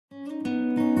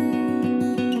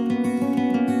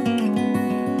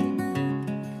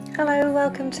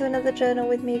welcome to another Journal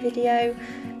With Me video.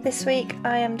 This week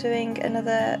I am doing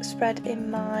another spread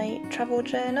in my travel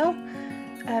journal.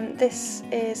 This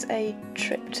is a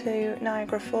trip to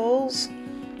Niagara Falls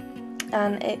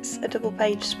and it's a double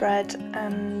page spread,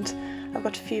 and I've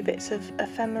got a few bits of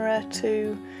ephemera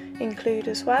to include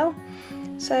as well.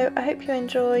 So I hope you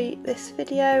enjoy this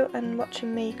video and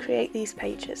watching me create these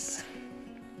pages.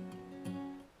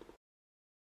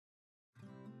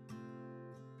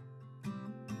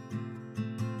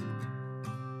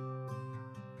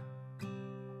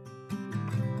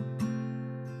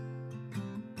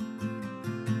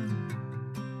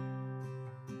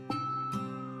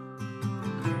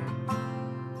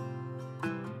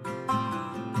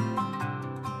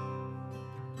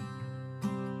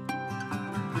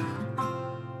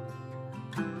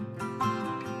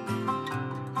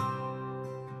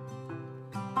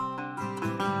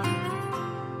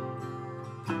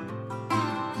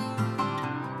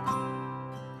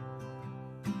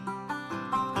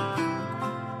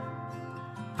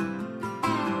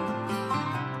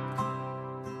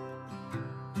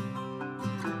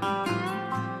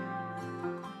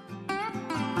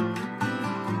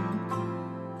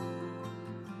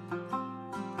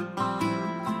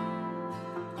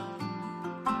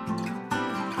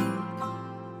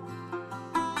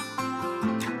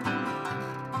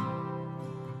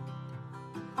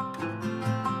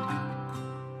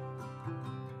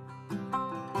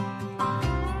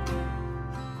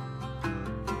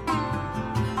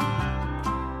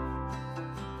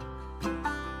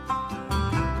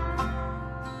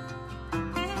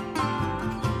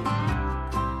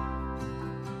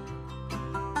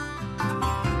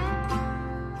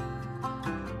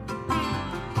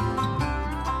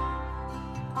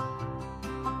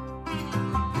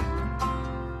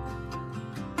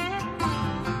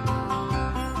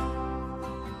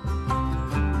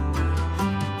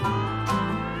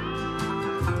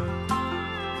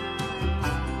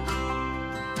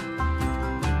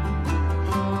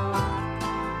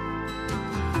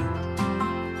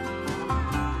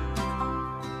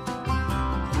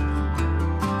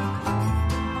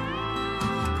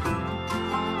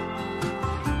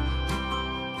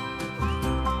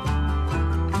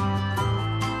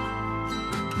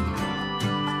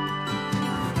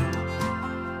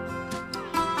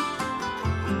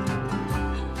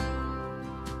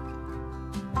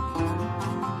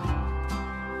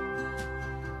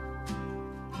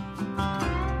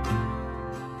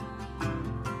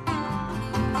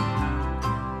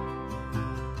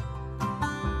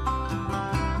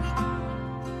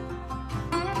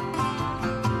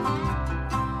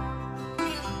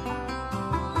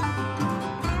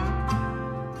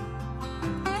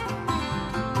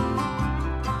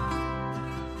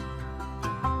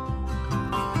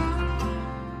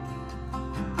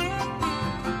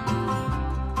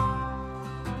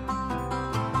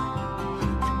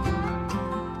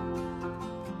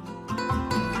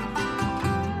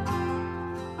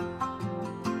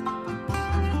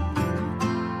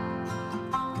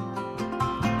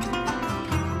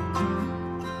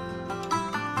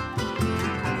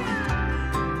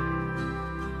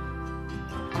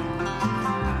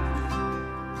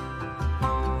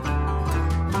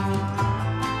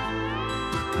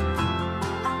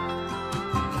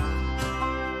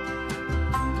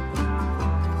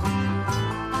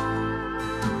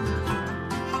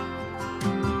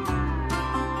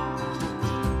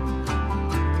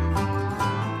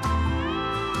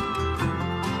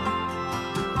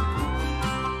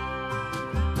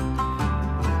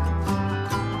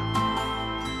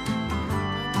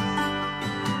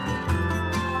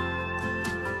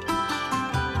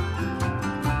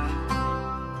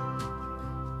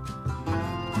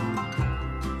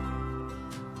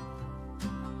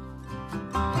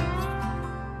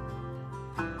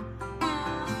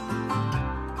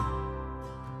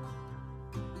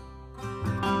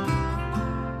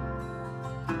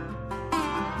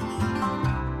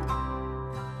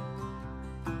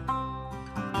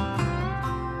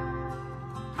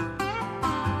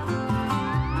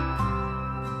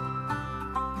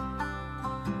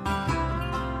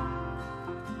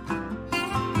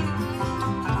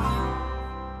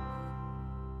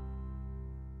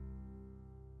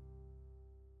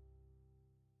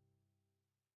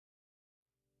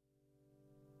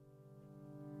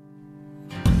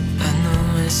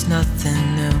 It's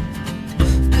nothing new,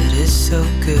 but it's so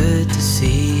good to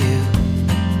see you.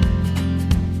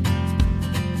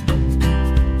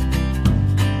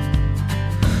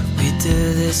 We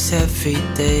do this every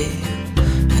day,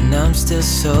 and I'm still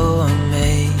so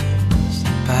amazed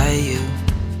by you.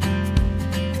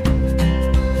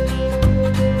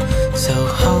 So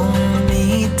hold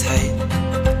me tight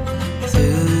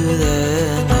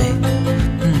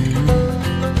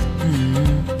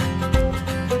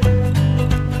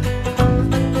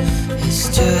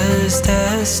just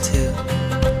us two,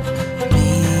 me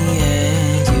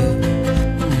and you.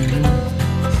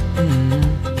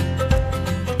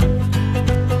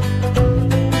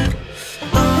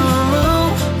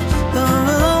 Oh,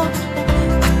 oh,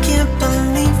 I can't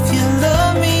believe you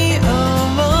love me.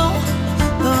 Oh,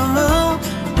 oh,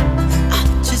 I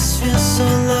just feel so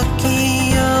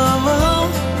lucky. Oh,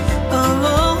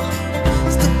 oh,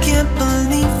 still can't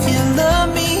believe you love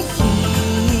me.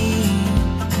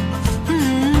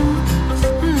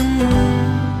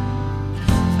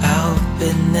 I hope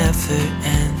it never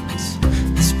ends,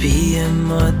 it's being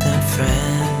more than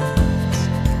friends,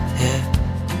 yeah.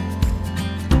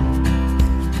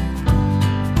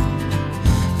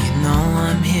 You know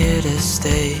I'm here to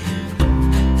stay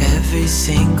every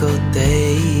single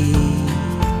day,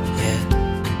 yeah.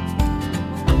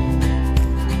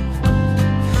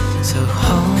 So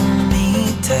hold me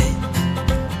tight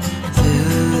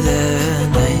through the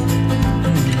night.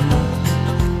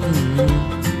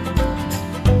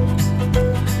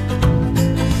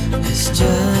 It's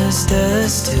just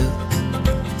us two,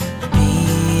 me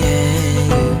and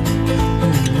you.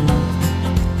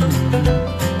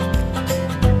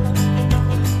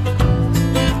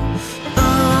 Oh,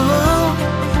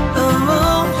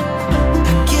 oh, I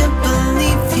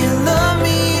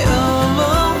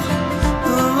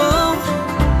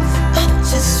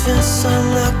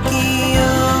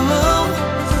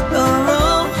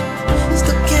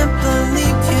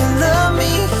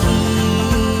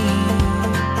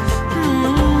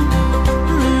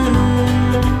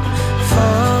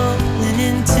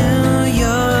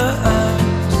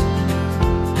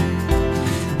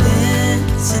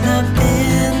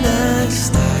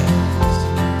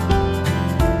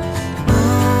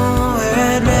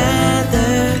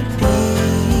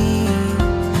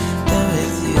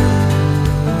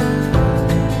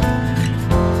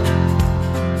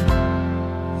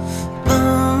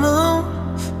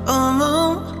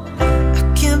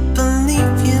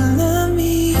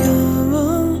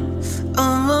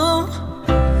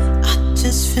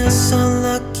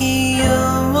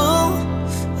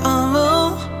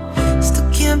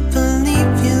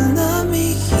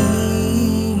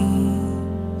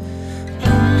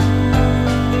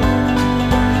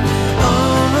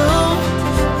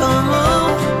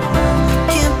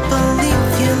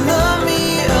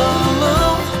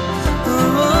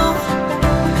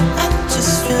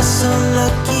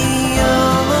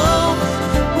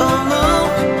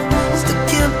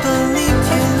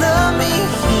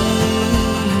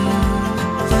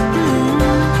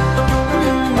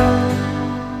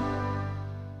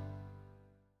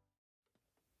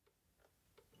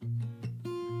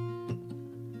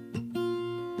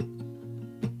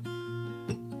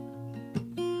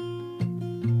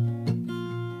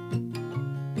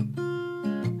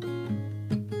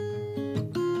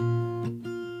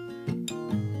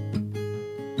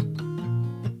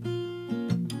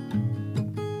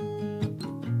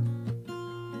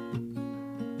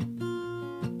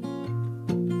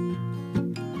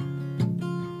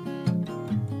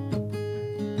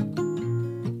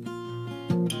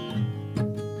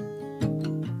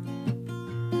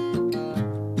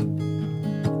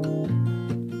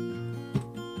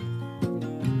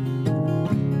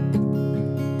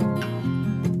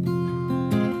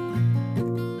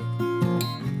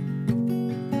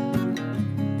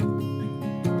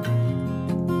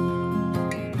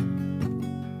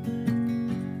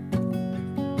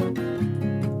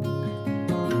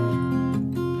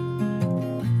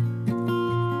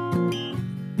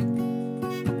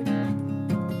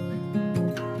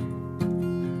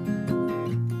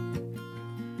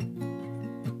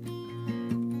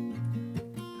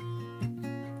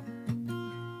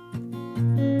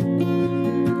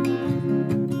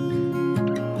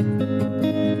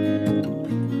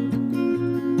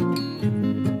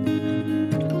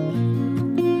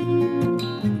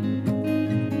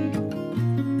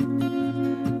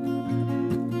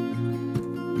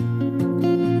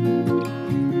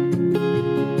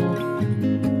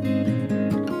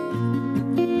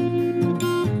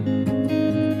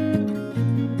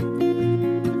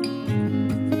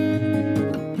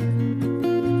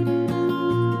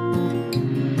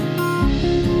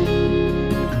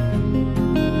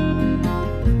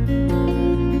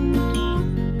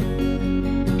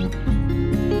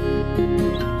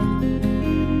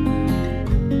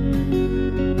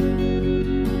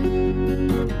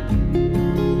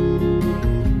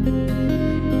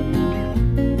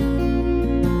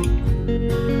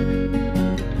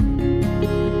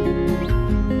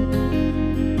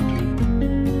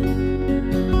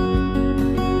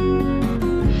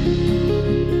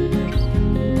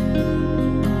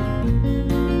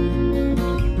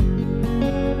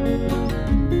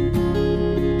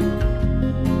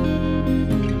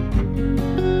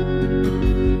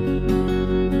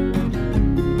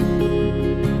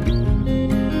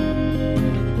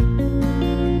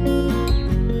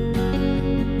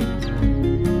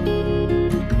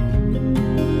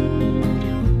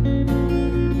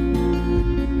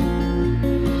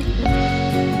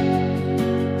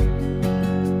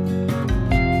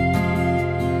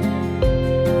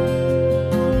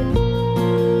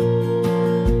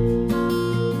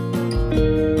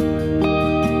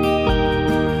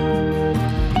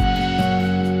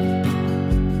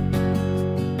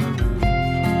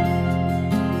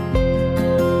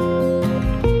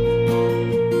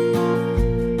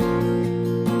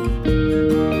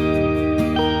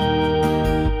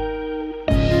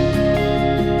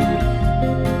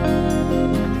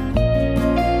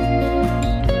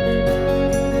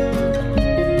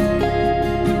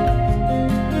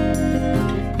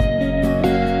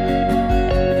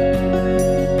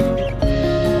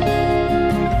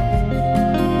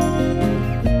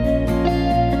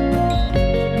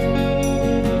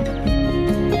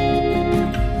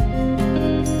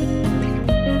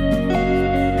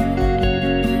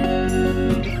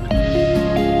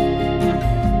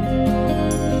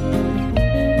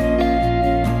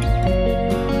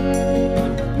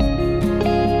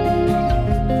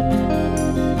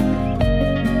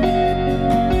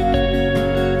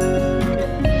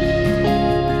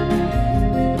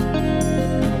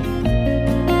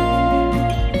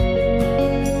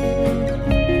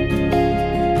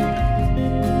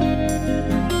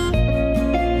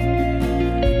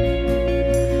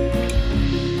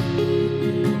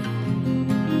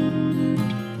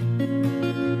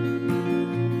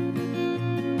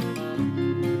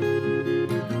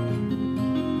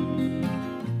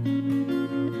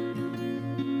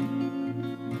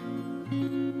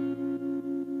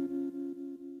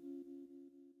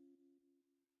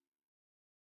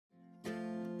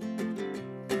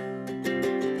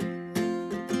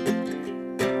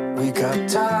got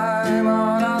time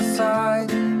on our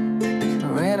side.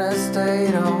 We're in a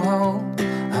state of hope.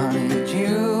 I need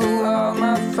you on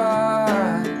my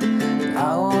fire.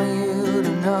 I want you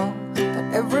to know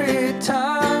that every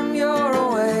time you're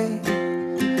away,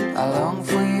 I long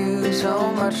for you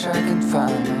so much I can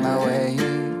find my way.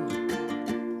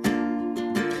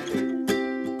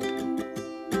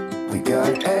 We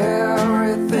got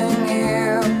everything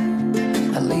here,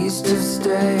 at least to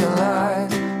stay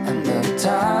alive. And the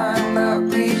time that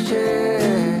we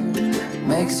share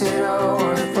makes it all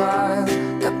worthwhile.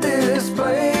 Got this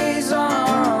place on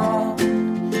our own.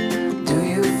 Do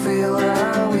you feel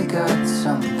that we got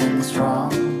something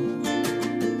strong?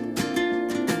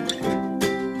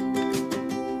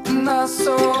 And I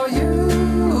saw you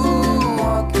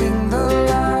walking the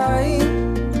line,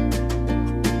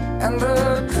 and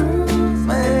the truth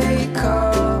may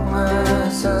come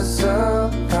as a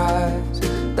surprise,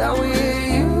 that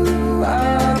with you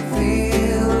I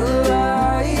feel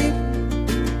alive.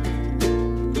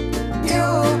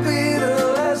 You'll be the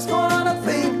last one I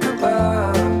think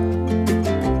about.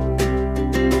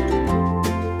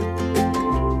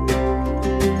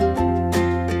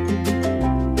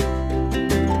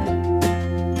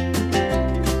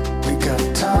 We got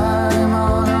time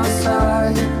on our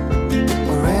side.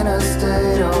 We're in a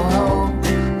state of hope.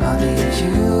 I need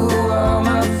you on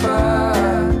my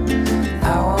fire. I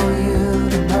want you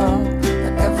to know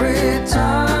that every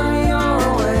time you're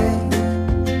away,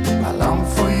 I long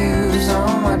for you so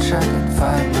much I can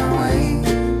find my way.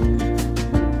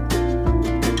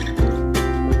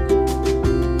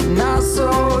 And I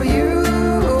saw you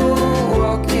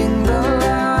walking the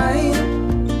line,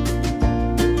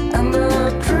 and the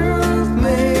truth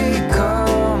may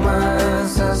come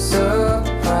as a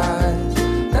surprise,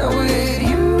 that with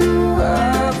you I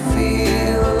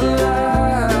feel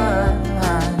alive.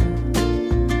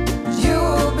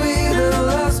 You'll be the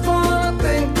last one I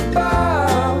think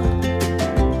about.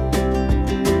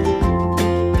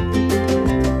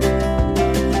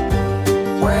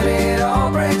 When it all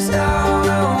breaks down,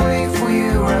 I'll wait for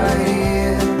you right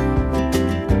here.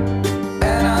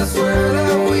 And I swear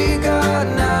that we got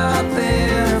nothing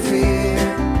to fear.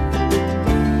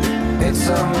 It's a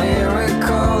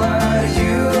miracle that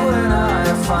you and I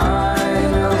are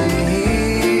finally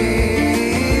here.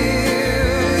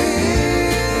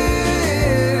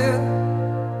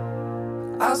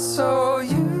 I saw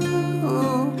you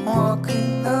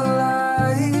walking the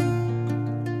line,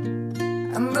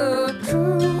 and the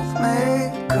truth may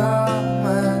come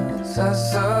as a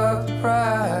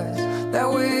surprise, that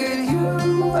with you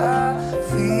I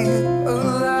feel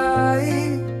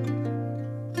alive.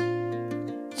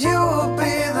 You'll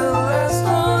be the last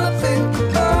one I think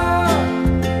about.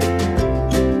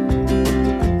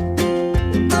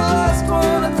 The last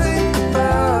one I think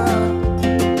about.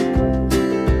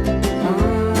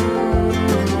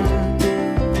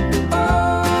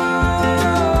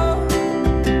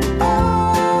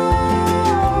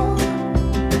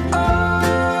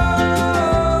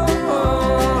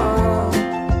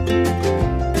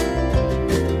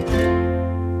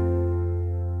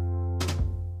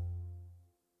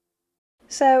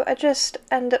 So I just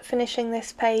end up finishing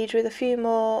this page with a few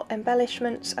more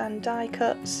embellishments and die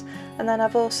cuts, and then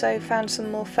I've also found some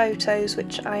more photos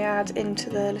which I add into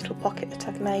the little pocket that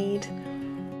I've made.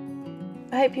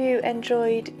 I hope you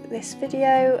enjoyed this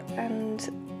video, and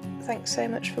thanks so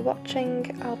much for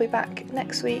watching. I'll be back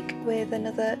next week with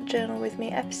another Journal With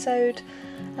Me episode,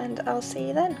 and I'll see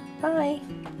you then. Bye!